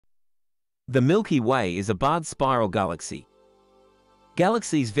The Milky Way is a barred spiral galaxy.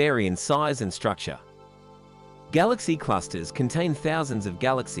 Galaxies vary in size and structure. Galaxy clusters contain thousands of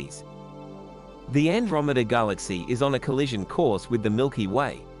galaxies. The Andromeda Galaxy is on a collision course with the Milky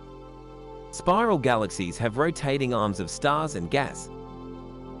Way. Spiral galaxies have rotating arms of stars and gas.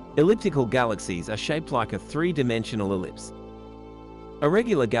 Elliptical galaxies are shaped like a three-dimensional ellipse.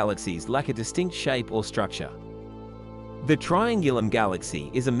 Irregular galaxies lack a distinct shape or structure. The Triangulum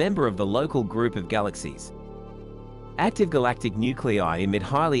Galaxy is a member of the local group of galaxies. Active galactic nuclei emit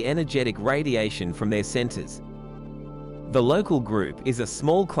highly energetic radiation from their centers. The local group is a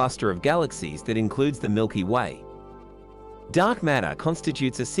small cluster of galaxies that includes the Milky Way. Dark matter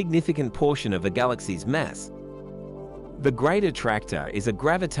constitutes a significant portion of a galaxy's mass. The Great Attractor is a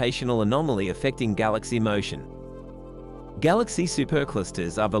gravitational anomaly affecting galaxy motion. Galaxy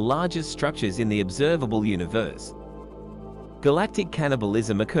superclusters are the largest structures in the observable universe. Galactic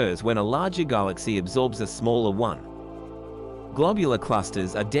cannibalism occurs when a larger galaxy absorbs a smaller one. Globular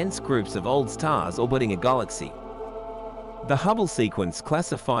clusters are dense groups of old stars orbiting a galaxy. The Hubble sequence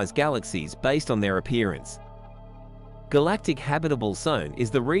classifies galaxies based on their appearance. Galactic habitable zone is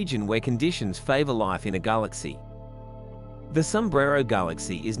the region where conditions favor life in a galaxy. The Sombrero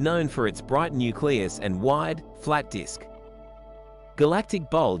Galaxy is known for its bright nucleus and wide, flat disk. Galactic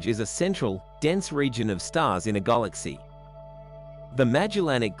bulge is a central, dense region of stars in a galaxy. The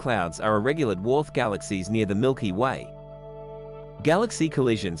Magellanic Clouds are irregular dwarf galaxies near the Milky Way. Galaxy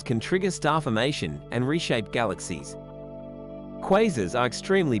collisions can trigger star formation and reshape galaxies. Quasars are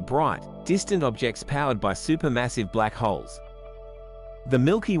extremely bright, distant objects powered by supermassive black holes. The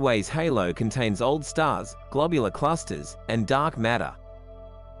Milky Way's halo contains old stars, globular clusters, and dark matter.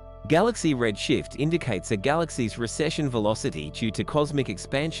 Galaxy redshift indicates a galaxy's recession velocity due to cosmic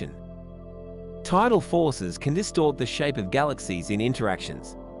expansion. Tidal forces can distort the shape of galaxies in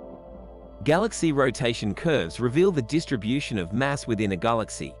interactions. Galaxy rotation curves reveal the distribution of mass within a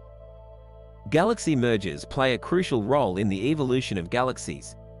galaxy. Galaxy mergers play a crucial role in the evolution of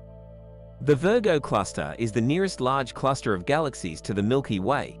galaxies. The Virgo cluster is the nearest large cluster of galaxies to the Milky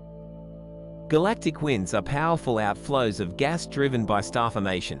Way. Galactic winds are powerful outflows of gas driven by star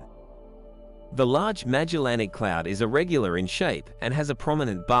formation. The Large Magellanic Cloud is irregular in shape and has a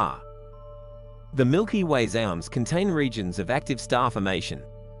prominent bar. The Milky Way's arms contain regions of active star formation.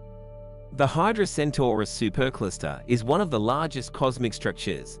 The Hydra Centaurus supercluster is one of the largest cosmic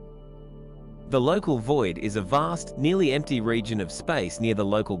structures. The local void is a vast, nearly empty region of space near the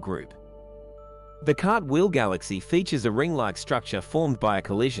local group. The Cartwheel Galaxy features a ring-like structure formed by a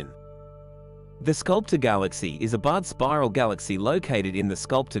collision. The Sculptor Galaxy is a barred spiral galaxy located in the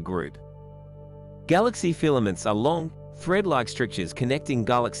Sculptor group. Galaxy filaments are long, thread-like structures connecting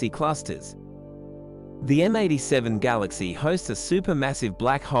galaxy clusters. The M87 Galaxy hosts a supermassive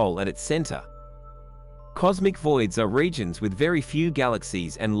black hole at its center. Cosmic voids are regions with very few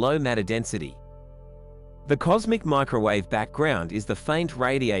galaxies and low matter density. The cosmic microwave background is the faint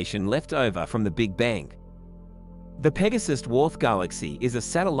radiation left over from the Big Bang. The Pegasus Dwarf Galaxy is a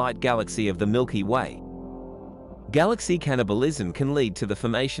satellite galaxy of the Milky Way. Galaxy cannibalism can lead to the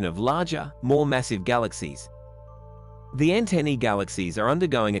formation of larger, more massive galaxies. The Antennae galaxies are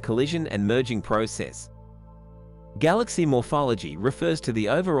undergoing a collision and merging process. Galaxy morphology refers to the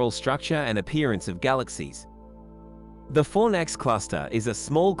overall structure and appearance of galaxies. The Fornax cluster is a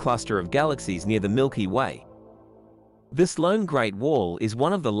small cluster of galaxies near the Milky Way. The Sloan Great Wall is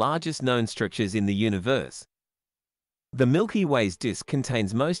one of the largest known structures in the universe. The Milky Way's disk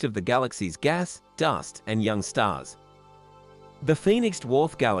contains most of the galaxy's gas, dust, and young stars. The Phoenix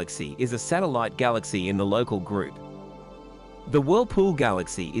Dwarf Galaxy is a satellite galaxy in the local group. The Whirlpool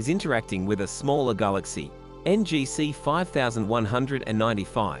Galaxy is interacting with a smaller galaxy, NGC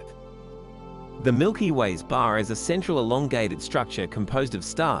 5195. The Milky Way's bar is a central elongated structure composed of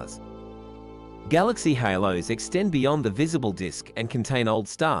stars. Galaxy halos extend beyond the visible disk and contain old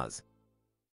stars.